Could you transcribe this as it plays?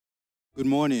Good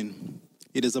morning.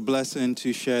 It is a blessing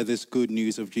to share this good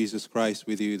news of Jesus Christ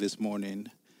with you this morning.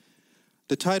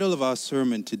 The title of our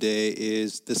sermon today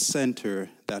is The Center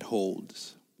That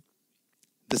Holds.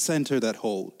 The Center That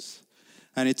Holds.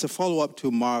 And it's a follow-up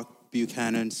to Mark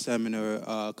Buchanan's seminar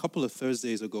a couple of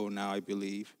Thursdays ago now, I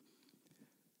believe.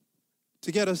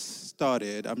 To get us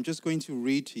started, I'm just going to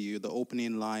read to you the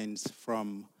opening lines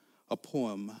from a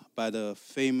poem by the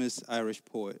famous Irish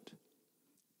poet,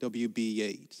 W.B.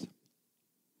 Yeats.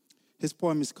 His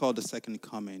poem is called The Second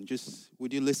Coming.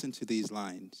 Would you listen to these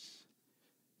lines?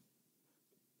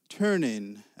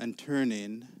 Turning and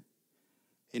turning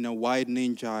in a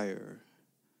widening gyre,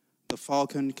 the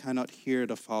falcon cannot hear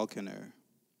the falconer.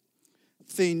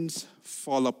 Things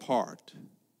fall apart.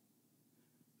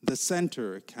 The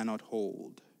center cannot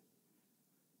hold.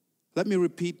 Let me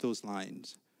repeat those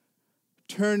lines.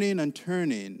 Turning and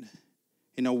turning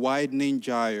in a widening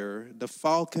gyre, the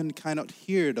falcon cannot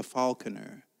hear the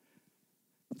falconer.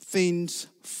 Things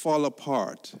fall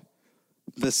apart.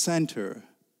 The center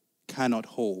cannot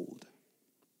hold.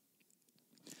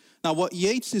 Now, what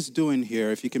Yeats is doing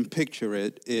here, if you can picture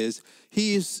it, is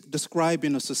he is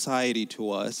describing a society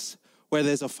to us where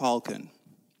there's a falcon,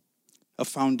 a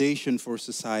foundation for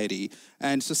society,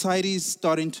 and society is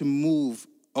starting to move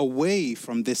away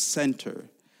from this center.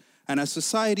 And as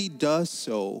society does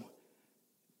so,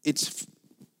 it's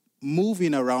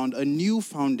moving around a new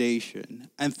foundation,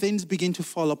 and things begin to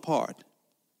fall apart.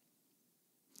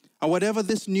 And whatever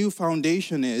this new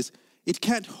foundation is, it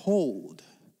can't hold.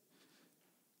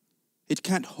 It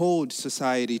can't hold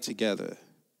society together.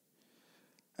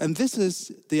 And this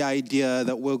is the idea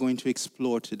that we're going to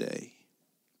explore today.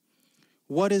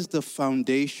 What is the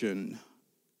foundation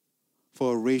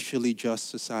for a racially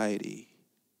just society?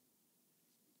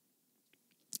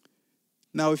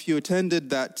 Now, if you attended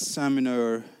that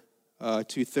seminar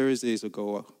 2 Thursdays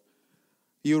ago,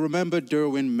 you remember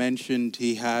Derwin mentioned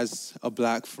he has a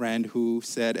black friend who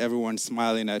said everyone's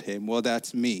smiling at him. Well,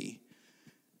 that's me.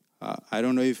 I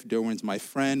don't know if Derwin's my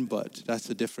friend, but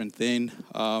that's a different thing.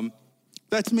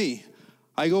 That's me.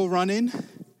 I go running,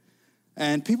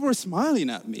 and people are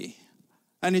smiling at me.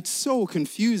 And it's so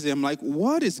confusing. I'm like,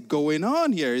 what is going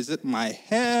on here? Is it my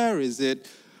hair? Is it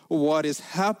what is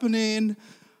happening?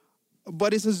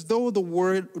 But it's as though the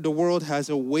world has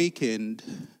awakened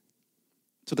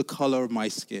to the color of my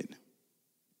skin.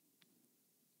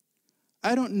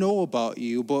 I don't know about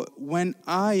you, but when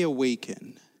I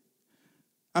awaken,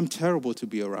 I'm terrible to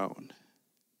be around.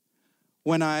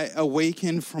 When I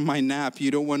awaken from my nap, you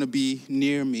don't want to be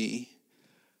near me.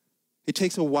 It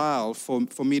takes a while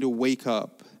for me to wake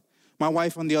up. My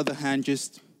wife, on the other hand,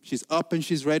 she's up and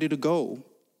she's ready to go.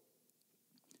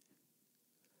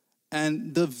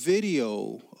 And the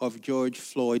video of George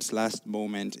Floyd's last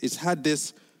moment, it's had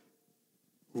this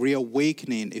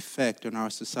reawakening effect on our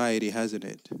society, hasn't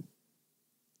it?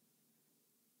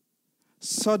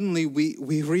 Suddenly,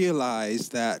 we realize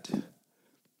that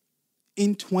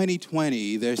in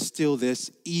 2020, there's still this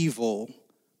evil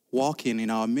walking in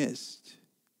our midst.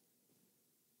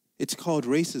 It's called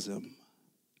racism.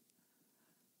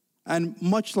 And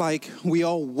much like we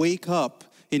all wake up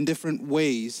in different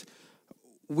ways,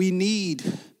 we need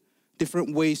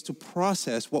different ways to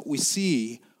process what we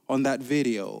see on that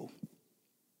video.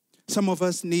 Some of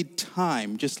us need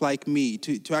time, just like me,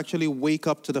 to actually wake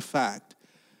up to the fact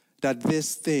that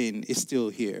this thing is still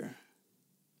here.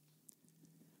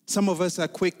 Some of us are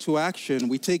quick to action.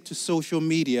 We take to social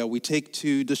media. We take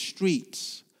to the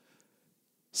streets.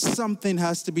 Something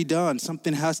has to be done.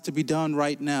 Something has to be done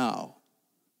right now.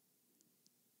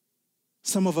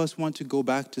 Some of us want to go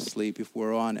back to sleep, if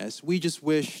we're honest. We just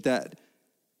wish that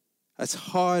as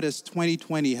hard as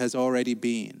 2020 has already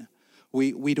been,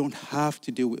 we don't have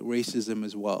to deal with racism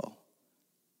as well.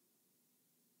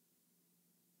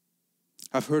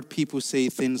 I've heard people say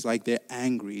things like they're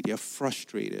angry, they're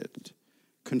frustrated,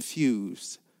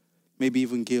 confused, maybe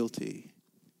even guilty,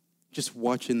 just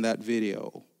watching that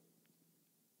video.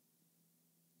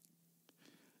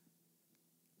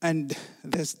 And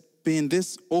there's been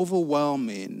this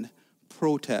overwhelming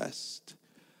protest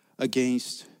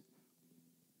against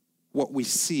what we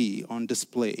see on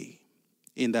display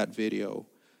in that video.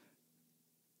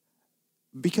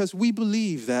 Because we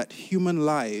believe that human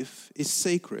life is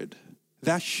sacred.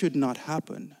 That should not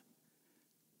happen.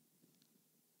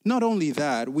 Not only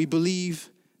that, we believe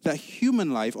that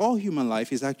human life, all human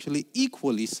life, is actually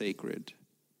equally sacred.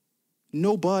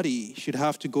 Nobody should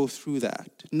have to go through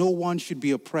that. No one should be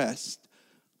oppressed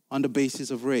on the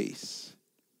basis of race.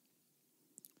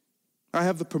 I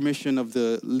have the permission of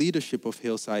the leadership of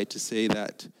Hillside to say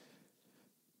that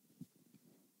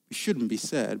it shouldn't be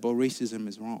said, but racism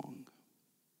is wrong.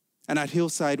 And at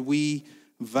Hillside, we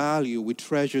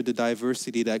treasure the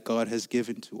diversity that God has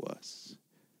given to us.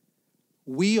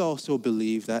 We also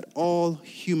believe that all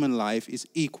human life is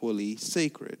equally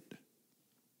sacred.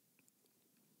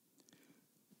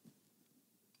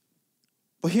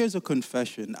 But here's a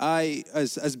confession.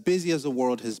 As busy as the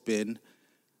world has been,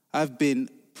 I've been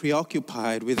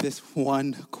preoccupied with this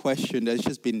one question that's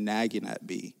just been nagging at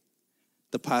me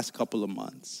the past couple of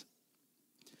months.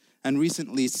 And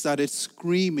recently started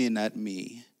screaming at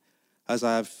me as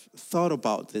I've thought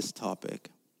about this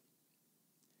topic.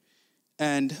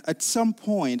 And at some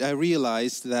point, I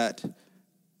realized that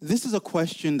this is a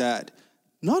question that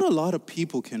not a lot of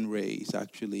people can raise,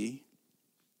 actually.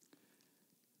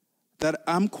 That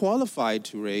I'm qualified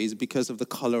to raise because of the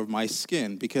color of my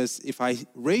skin. Because if I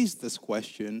raise this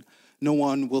question, no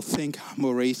one will think I'm a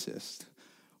racist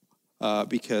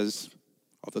because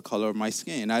of the color of my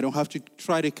skin. I don't have to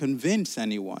try to convince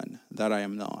anyone that I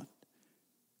am not.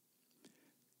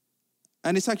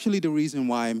 And it's actually the reason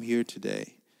why I'm here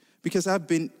today. Because I've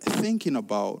been thinking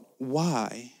about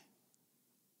why.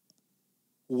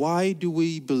 Why do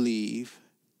we believe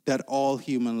that all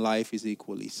human life is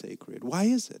equally sacred? Why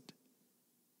is it?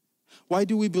 Why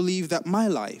do we believe that my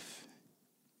life,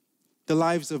 the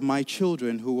lives of my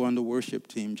children who were on the worship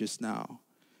team just now,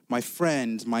 my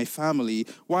friends, my family,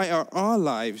 why are our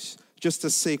lives just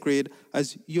as sacred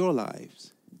as your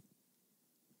lives?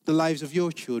 The lives of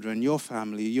your children, your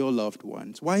family, your loved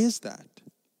ones. Why is that?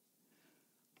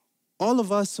 All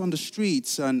of us on the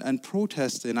streets and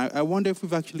protesting, I wonder if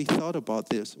we've actually thought about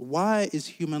this. Why is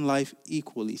human life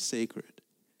equally sacred?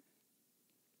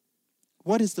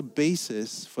 What is the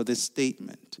basis for this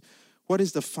statement? What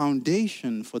is the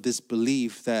foundation for this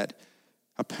belief that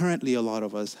apparently a lot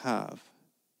of us have?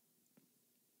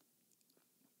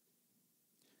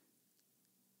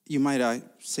 You might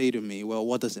say to me, well,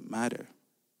 what does it matter?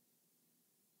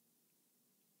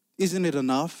 Isn't it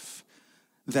enough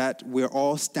that we're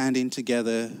all standing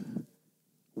together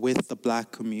with the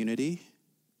Black community?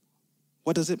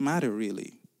 What does it matter,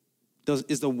 really?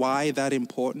 Is the why that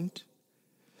important?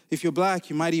 If you're Black,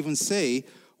 you might even say,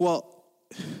 well,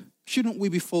 shouldn't we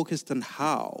be focused on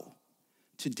how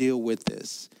to deal with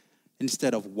this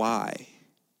instead of why?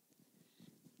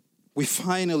 We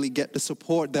finally get the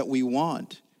support that we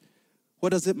want. What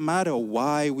does it matter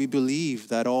why we believe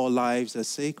that all lives are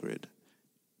sacred?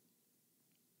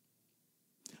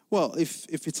 Well, if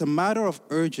it's a matter of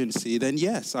urgency, then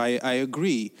yes, I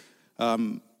agree.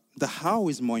 The how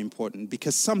is more important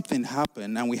because something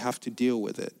happened and we have to deal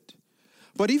with it.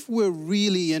 But if we're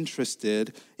really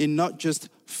interested in not just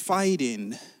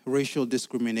fighting racial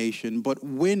discrimination, but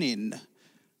winning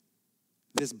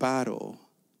this battle,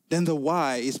 then the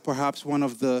why is perhaps one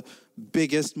of the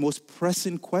biggest, most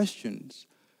pressing questions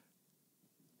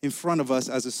in front of us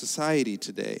as a society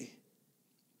today.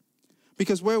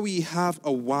 Because where we have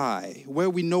a why, where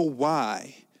we know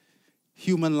why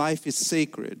human life is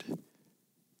sacred,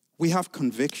 we have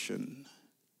conviction.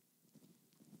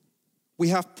 We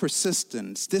have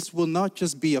persistence. This will not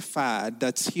just be a fad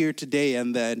that's here today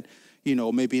and then,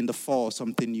 maybe in the fall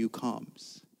something new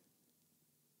comes.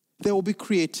 There will be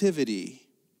creativity.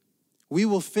 We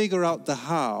will figure out the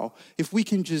how if we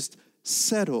can just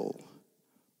settle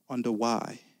on the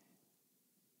why.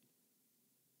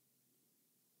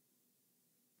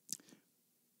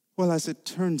 Well, as it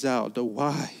turns out, the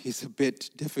why is a bit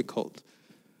difficult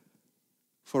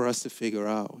for us to figure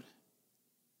out.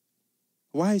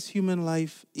 Why is human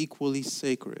life equally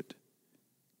sacred?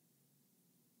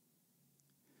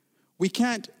 We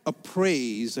can't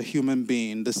appraise a human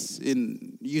being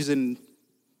using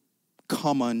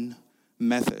common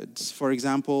methods. For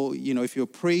example, if you're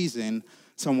praising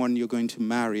someone you're going to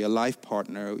marry, a life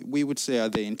partner, we would say, are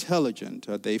they intelligent?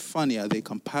 Are they funny? Are they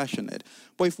compassionate?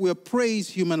 But if we appraise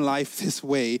human life this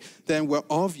way, then we're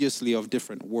obviously of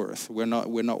different worth. We're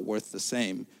not worth the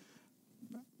same.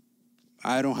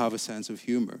 I don't have a sense of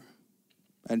humor,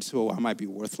 and so I might be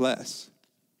worth less.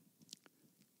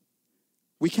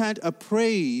 We can't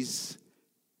appraise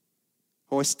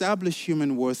or establish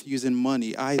human worth using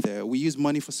money either. We use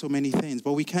money for so many things,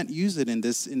 but we can't use it in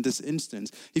this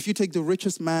instance. If you take the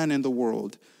richest man in the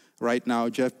world right now,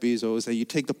 Jeff Bezos, and you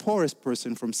take the poorest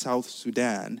person from South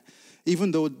Sudan, even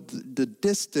though the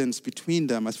distance between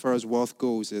them as far as wealth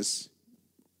goes is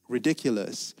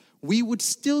ridiculous, we would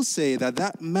still say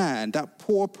that man, that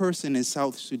poor person in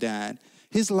South Sudan,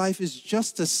 his life is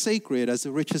just as sacred as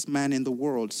the richest man in the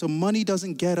world. So money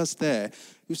doesn't get us there.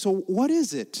 So what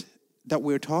is it that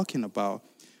we're talking about?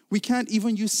 We can't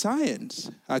even use science,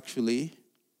 actually.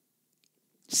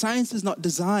 Science is not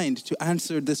designed to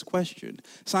answer this question.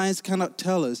 Science cannot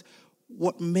tell us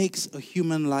what makes a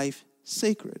human life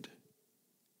sacred.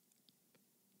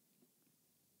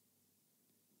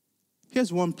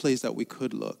 Here's one place that we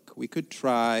could look. We could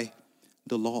try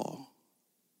the law.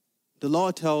 The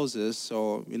law tells us,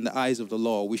 or in the eyes of the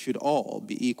law, we should all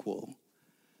be equal.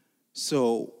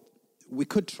 So we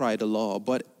could try the law,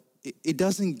 but it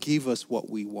doesn't give us what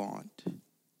we want.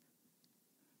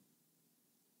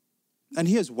 And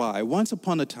here's why. Once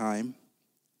upon a time,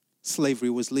 slavery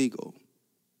was legal.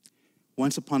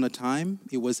 Once upon a time,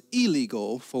 it was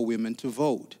illegal for women to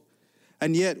vote.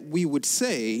 And yet we would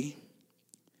say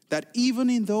that even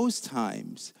in those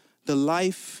times, the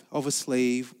life of a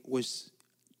slave was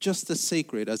just as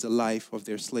sacred as the life of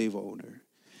their slave owner.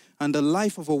 And the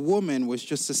life of a woman was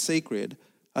just as sacred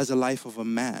as the life of a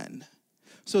man.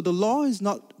 So the law is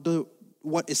not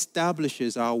what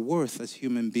establishes our worth as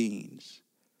human beings.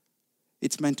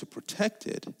 It's meant to protect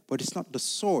it, but it's not the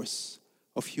source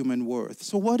of human worth.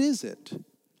 So what is it?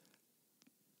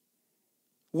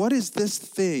 What is this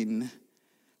thing?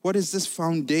 What is this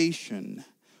foundation?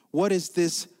 What is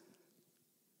this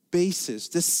basis,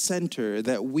 this center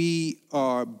that we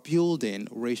are building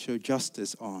racial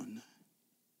justice on?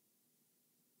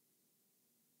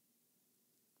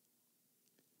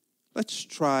 Let's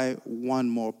try one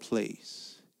more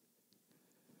place,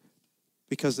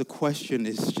 because the question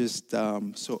is just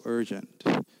so urgent.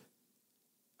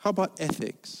 How about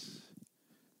ethics?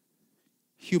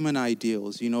 Human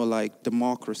ideals, like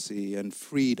democracy and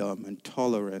freedom and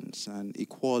tolerance and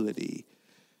equality.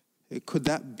 Could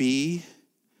that be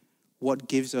what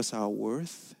gives us our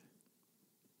worth?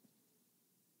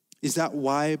 Is that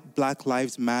why Black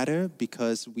Lives Matter?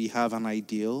 Because we have an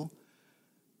ideal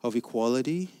of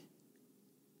equality?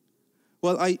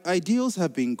 Well, ideals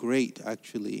have been great,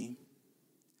 actually.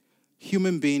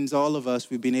 Human beings, all of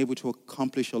us, we've been able to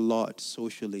accomplish a lot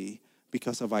socially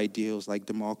because of ideals like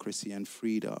democracy and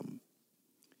freedom.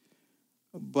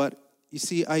 But you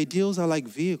see, ideals are like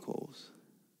vehicles.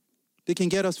 They can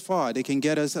get us far. They can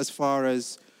get us as far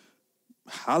as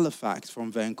Halifax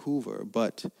from Vancouver.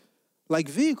 But like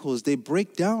vehicles, they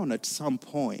break down at some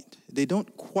point. They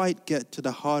don't quite get to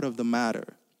the heart of the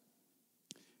matter.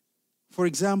 For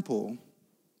example,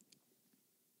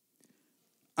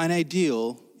 an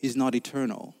ideal is not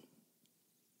eternal.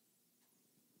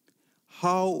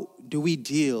 How do we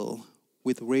deal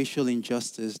with racial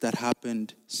injustice that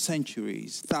happened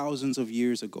centuries, thousands of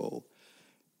years ago,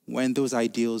 when those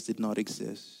ideals did not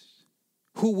exist?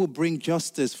 Who will bring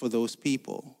justice for those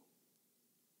people?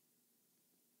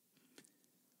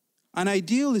 An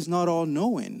ideal is not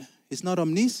all-knowing. It's not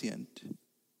omniscient.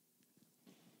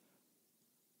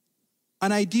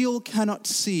 An ideal cannot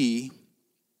see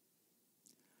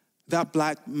that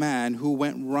black man who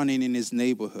went running in his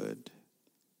neighborhood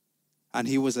and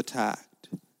he was attacked.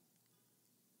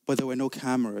 But there were no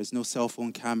cameras, no cell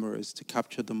phone cameras to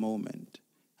capture the moment.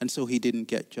 And so he didn't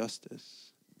get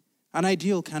justice. An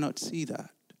ideal cannot see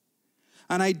that.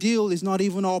 An ideal is not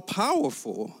even all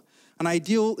powerful. An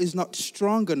ideal is not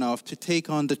strong enough to take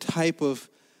on the type of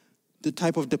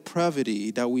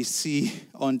depravity that we see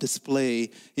on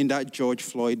display in that George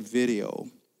Floyd video.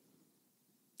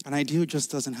 An ideal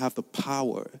just doesn't have the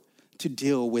power to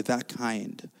deal with that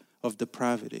kind of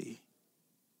depravity.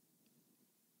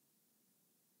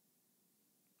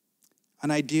 An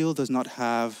ideal does not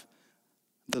have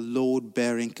the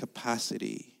load-bearing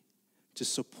capacity to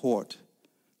support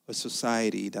a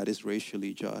society that is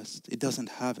racially just. It doesn't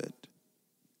have it.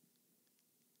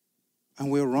 And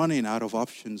we're running out of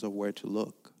options of where to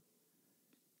look.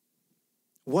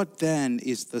 What then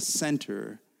is the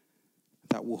center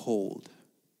that will hold?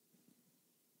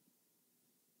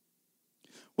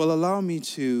 Well, allow me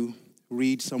to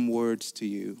read some words to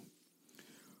you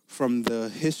from the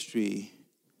history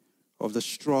of the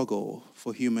struggle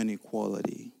for human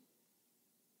equality.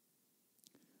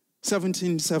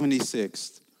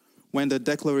 1776, when the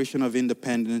Declaration of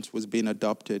Independence was being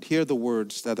adopted, here are the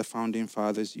words that the Founding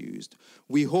Fathers used.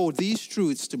 We hold these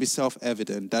truths to be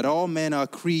self-evident, that all men are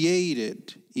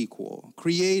created equal,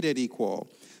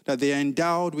 that they are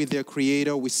endowed with their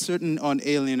Creator with certain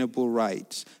unalienable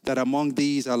rights, that among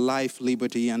these are life,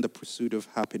 liberty, and the pursuit of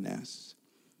happiness.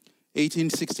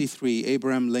 1863,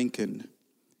 Abraham Lincoln,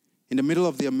 in the middle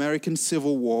of the American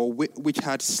Civil War, which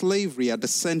had slavery at the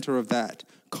center of that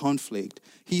conflict,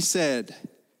 he said,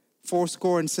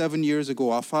 7 years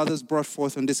ago, our fathers brought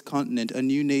forth on this continent a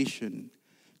new nation,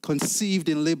 conceived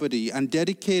in liberty and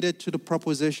dedicated to the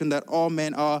proposition that all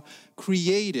men are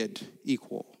created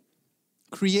equal.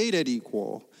 Created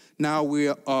equal. Now we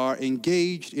are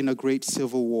engaged in a great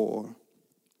civil war,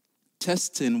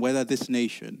 testing whether this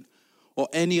nation or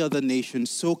any other nation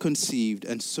so conceived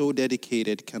and so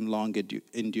dedicated can long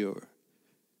endure.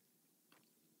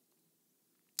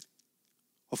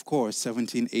 Of course,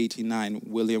 1789,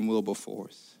 William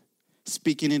Wilberforce,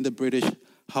 speaking in the British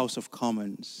House of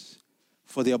Commons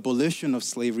for the abolition of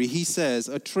slavery, he says,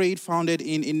 "A trade founded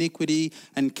in iniquity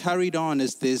and carried on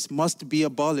as this must be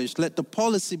abolished. Let the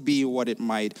policy be what it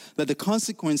might. Let the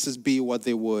consequences be what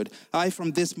they would. I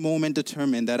from this moment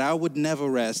determined that I would never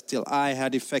rest till I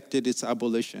had effected its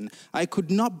abolition. I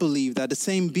could not believe that the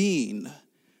same being,"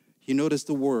 you notice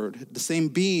the word, "the same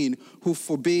being who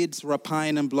forbids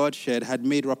rapine and bloodshed had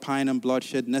made rapine and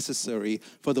bloodshed necessary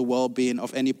for the well-being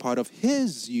of any part of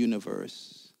his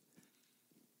universe."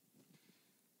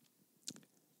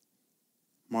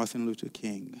 Martin Luther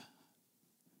King.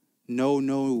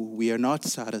 No, we are not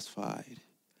satisfied.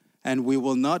 And we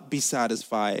will not be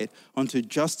satisfied until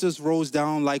justice rolls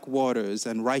down like waters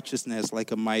and righteousness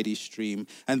like a mighty stream.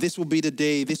 And this will be the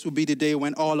day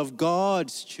when all of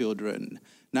God's children,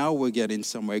 now we're getting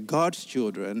somewhere, God's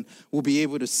children will be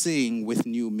able to sing with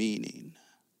new meaning.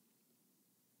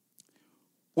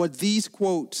 What these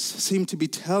quotes seem to be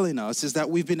telling us is that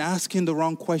we've been asking the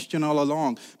wrong question all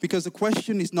along, because the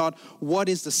question is not what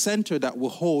is the center that will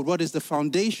hold, what is the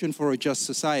foundation for a just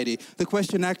society. The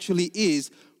question actually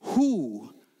is,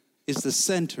 who is the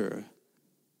center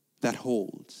that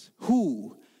holds?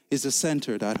 Who is the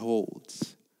center that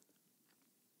holds?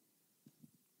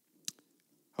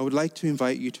 I would like to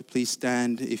invite you to please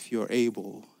stand if you're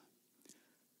able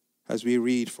as we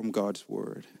read from God's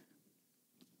word.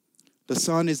 The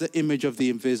Son is the image of the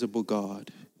invisible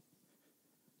God,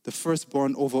 the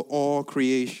firstborn over all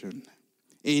creation.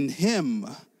 In him,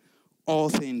 all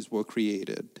things were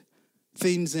created,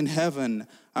 things in heaven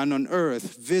and on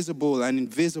earth, visible and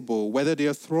invisible, whether they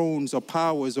are thrones or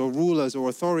powers or rulers or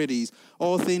authorities.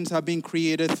 All things have been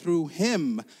created through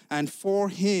him and for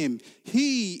him.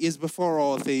 He is before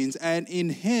all things, and in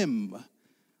him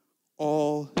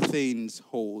all things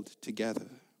hold together.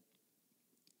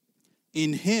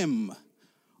 In him,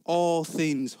 all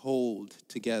things hold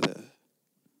together.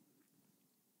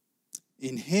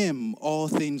 In him, all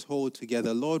things hold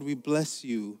together. Lord, we bless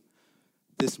you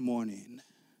this morning.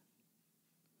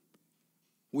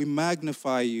 We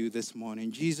magnify you this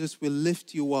morning. Jesus, we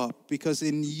lift you up because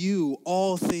in you,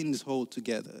 all things hold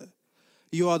together.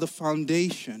 You are the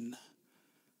foundation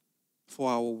for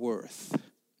our worth.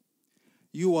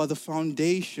 You are the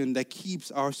foundation that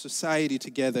keeps our society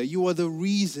together. You are the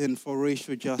reason for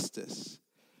racial justice.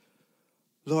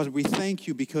 Lord, we thank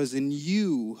you because in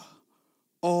you,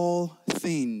 all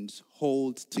things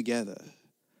hold together.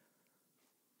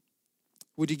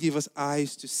 Would you give us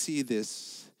eyes to see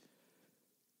this?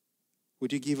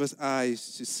 Would you give us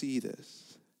eyes to see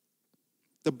this?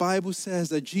 The Bible says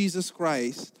that Jesus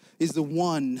Christ is the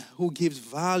one who gives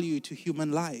value to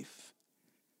human life.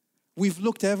 We've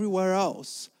looked everywhere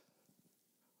else.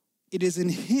 It is in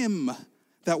him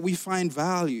that we find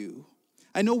value.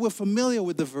 I know we're familiar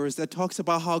with the verse that talks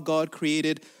about how God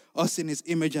created us in his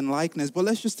image and likeness, but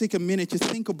let's just take a minute to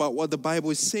think about what the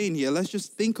Bible is saying here. Let's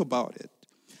just think about it.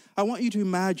 I want you to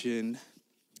imagine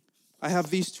I have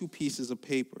these two pieces of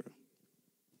paper.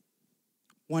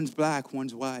 One's black,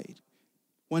 one's white.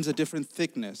 One's a different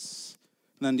thickness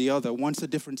than the other. One's a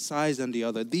different size than the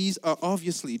other. These are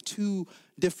obviously two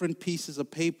different pieces of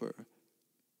paper.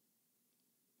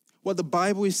 What the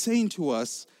Bible is saying to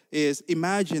us is,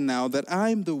 imagine now that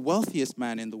I'm the wealthiest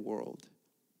man in the world.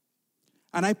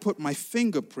 And I put my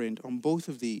fingerprint on both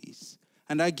of these.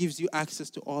 And that gives you access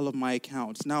to all of my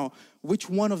accounts. Now, which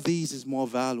one of these is more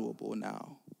valuable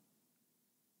now?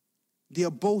 They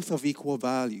are both of equal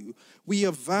value. We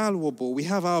are valuable. We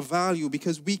have our value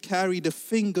because we carry the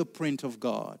fingerprint of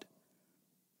God.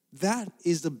 That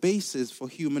is the basis for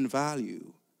human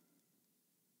value.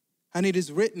 And it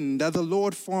is written that the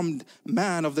Lord formed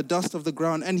man of the dust of the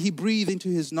ground, and he breathed into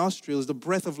his nostrils the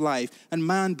breath of life, and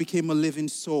man became a living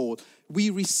soul. We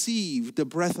received the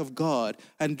breath of God,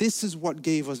 and this is what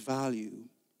gave us value.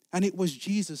 And it was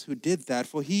Jesus who did that,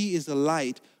 for he is the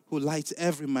light who lights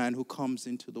every man who comes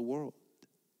into the world.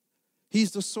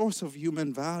 He's the source of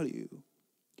human value.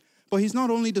 But he's not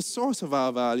only the source of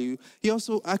our value, he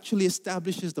also actually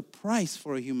establishes the price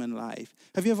for a human life.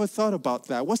 Have you ever thought about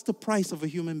that? What's the price of a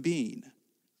human being?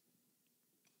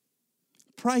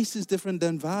 Price is different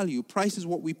than value. Price is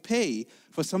what we pay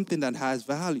for something that has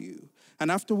value. And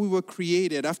after we were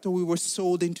created, after we were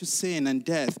sold into sin and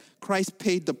death, Christ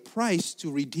paid the price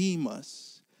to redeem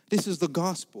us. This is the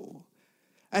gospel.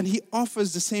 And he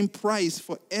offers the same price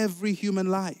for every human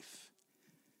life.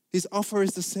 His offer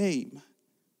is the same.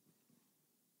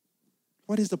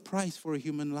 What is the price for a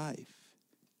human life?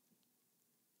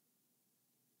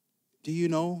 Do you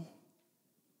know?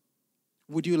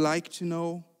 Would you like to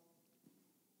know?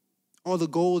 All the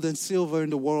gold and silver in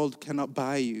the world cannot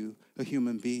buy you a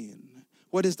human being.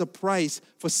 What is the price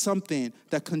for something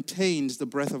that contains the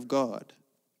breath of God?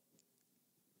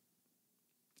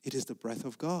 It is the breath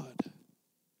of God.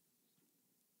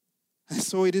 And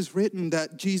so it is written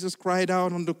that Jesus cried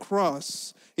out on the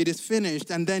cross, "It is finished,"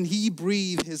 and then he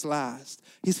breathed his last.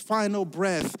 His final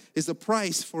breath is the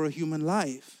price for a human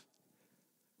life.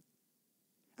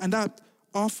 And that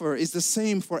offer is the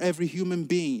same for every human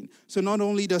being. So not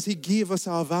only does he give us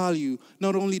our value,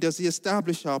 not only does he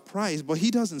establish our price, but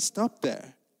he doesn't stop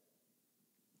there.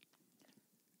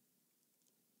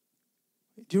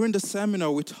 During the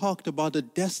seminar, we talked about the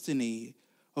destiny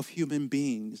of human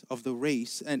beings, of the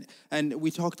race. And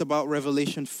we talked about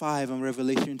Revelation 5 and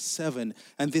Revelation 7,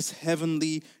 and this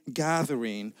heavenly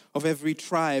gathering of every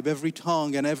tribe, every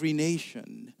tongue, and every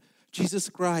nation. Jesus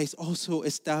Christ also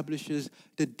establishes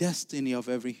the destiny of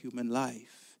every human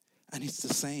life, and it's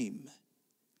the same.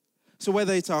 So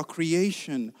whether it's our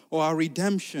creation or our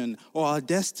redemption or our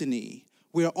destiny,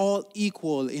 we are all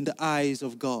equal in the eyes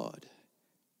of God.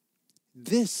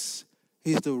 This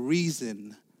is the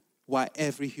reason why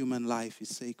every human life is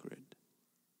sacred.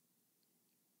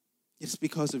 It's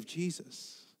because of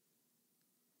Jesus.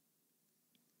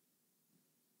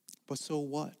 But so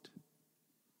what?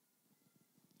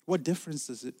 What difference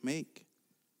does it make?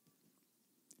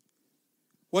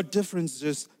 What difference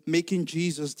does making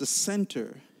Jesus the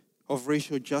center of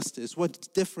racial justice,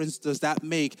 what difference does that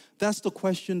make? That's the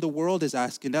question the world is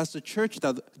asking. That's the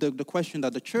question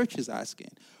that the church is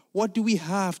asking. What do we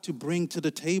have to bring to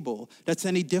the table that's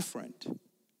any different?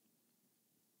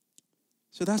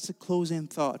 So that's the closing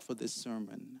thought for this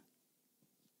sermon.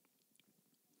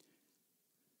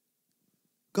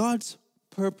 God's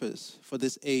purpose for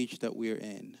this age that we're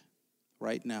in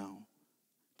right now,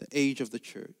 the age of the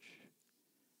church,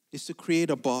 is to create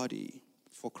a body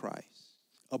for Christ,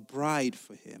 a bride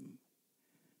for him,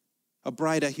 a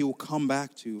bride that he will come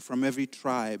back to from every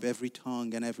tribe, every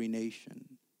tongue, and every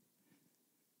nation.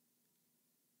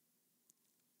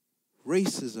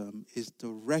 Racism is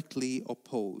directly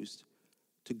opposed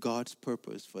to God's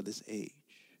purpose for this age.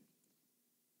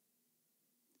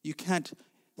 You can't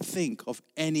think of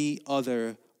any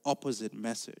other opposite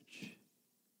message.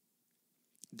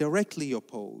 Directly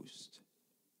opposed.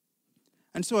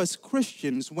 And so as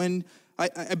Christians, when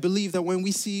I believe that when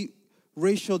we see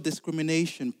racial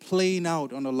discrimination playing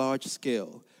out on a large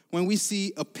scale, when we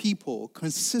see a people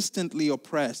consistently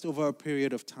oppressed over a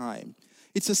period of time,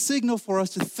 it's a signal for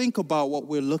us to think about what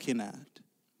we're looking at.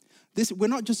 We're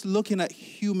not just looking at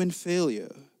human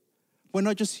failure. We're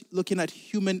not just looking at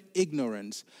human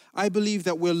ignorance. I believe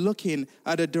that we're looking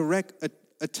at a direct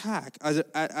attack,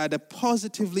 at a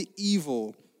positively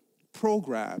evil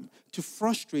program to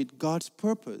frustrate God's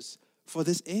purpose for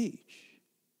this age.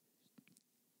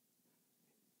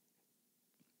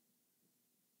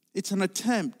 It's an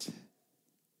attempt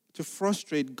to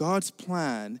frustrate God's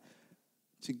plan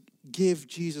to give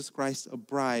Jesus Christ a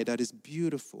bride that is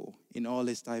beautiful in all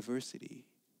its diversity.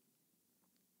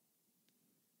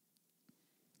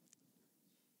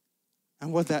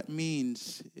 And what that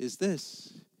means is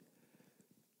this.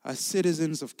 As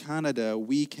citizens of Canada,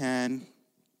 we can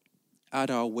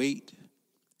add our weight,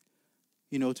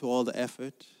 to all the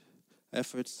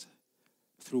efforts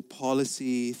through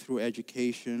policy, through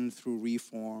education, through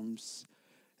reforms,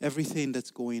 everything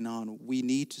that's going on. We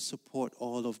need to support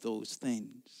all of those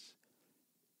things.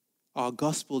 Our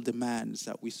gospel demands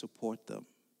that we support them.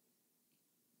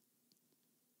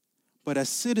 But as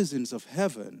citizens of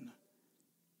heaven,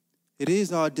 it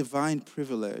is our divine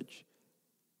privilege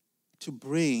to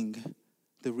bring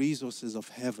the resources of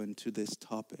heaven to this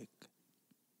topic.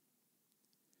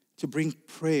 To bring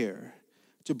prayer,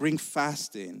 to bring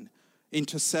fasting,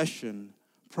 intercession,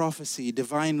 prophecy,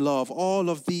 divine love, all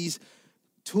of these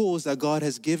tools that God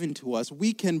has given to us,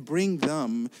 we can bring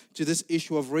them to this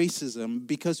issue of racism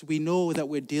because we know that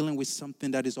we're dealing with something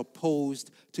that is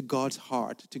opposed to God's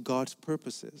heart, to God's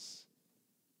purposes.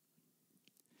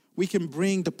 We can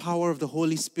bring the power of the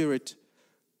Holy Spirit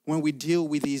when we deal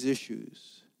with these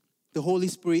issues. The Holy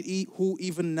Spirit who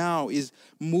even now is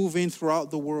moving throughout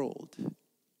the world,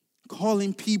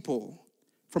 calling people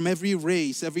from every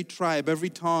race, every tribe, every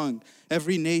tongue,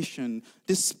 every nation,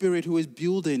 this Spirit who is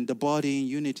building the body in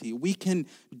unity. We can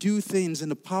do things in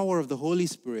the power of the Holy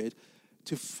Spirit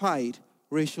to fight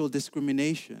racial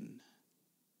discrimination.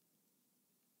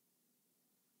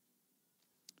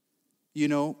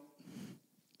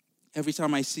 Every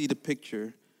time I see the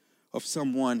picture of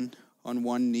someone on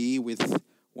one knee with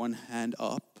one hand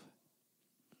up,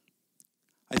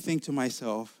 I think to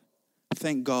myself,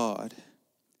 thank God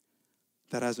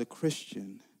that as a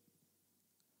Christian,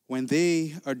 when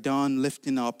they are done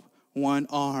lifting up one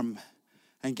arm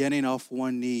and getting off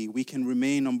one knee, we can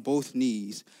remain on both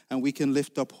knees and we can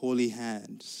lift up holy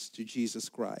hands to Jesus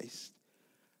Christ,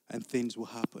 and things will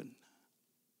happen.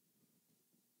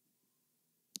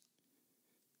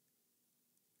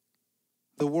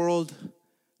 The world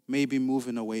may be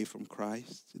moving away from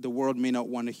Christ. The world may not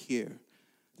want to hear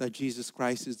that Jesus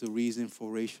Christ is the reason for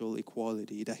racial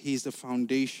equality, that he's the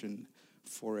foundation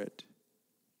for it.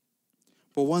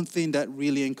 But one thing that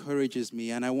really encourages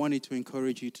me, and I wanted to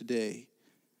encourage you today,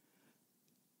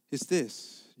 is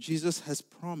this. Jesus has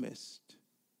promised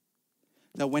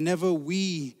that whenever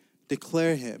we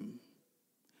declare him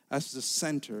as the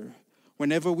center,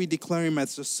 whenever we declare him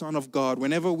as the Son of God,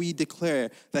 whenever we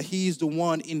declare that he is the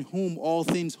one in whom all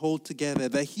things hold together,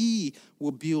 that he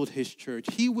will build his church,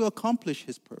 he will accomplish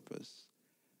his purpose,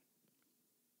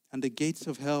 and the gates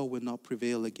of hell will not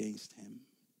prevail against him.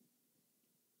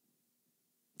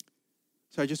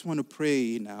 So I just want to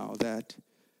pray now that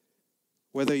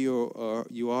whether you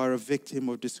are a victim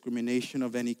of discrimination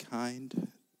of any kind,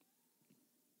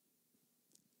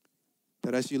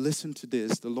 that as you listen to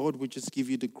this, the Lord would just give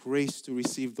you the grace to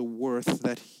receive the worth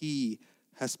that he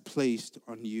has placed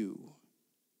on you.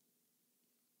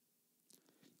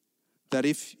 That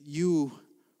if you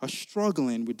are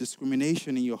struggling with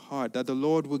discrimination in your heart, that the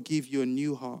Lord will give you a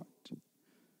new heart.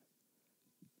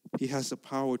 He has the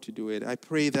power to do it. I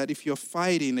pray that if you're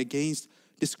fighting against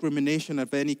discrimination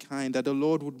of any kind, that the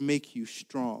Lord would make you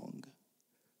strong.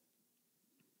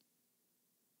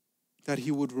 That he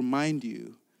would remind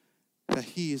you that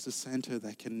he is the center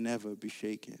that can never be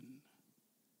shaken.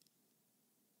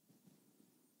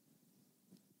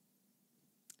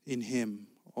 In him,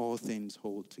 all things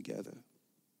hold together.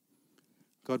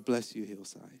 God bless you,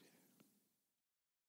 Hillside.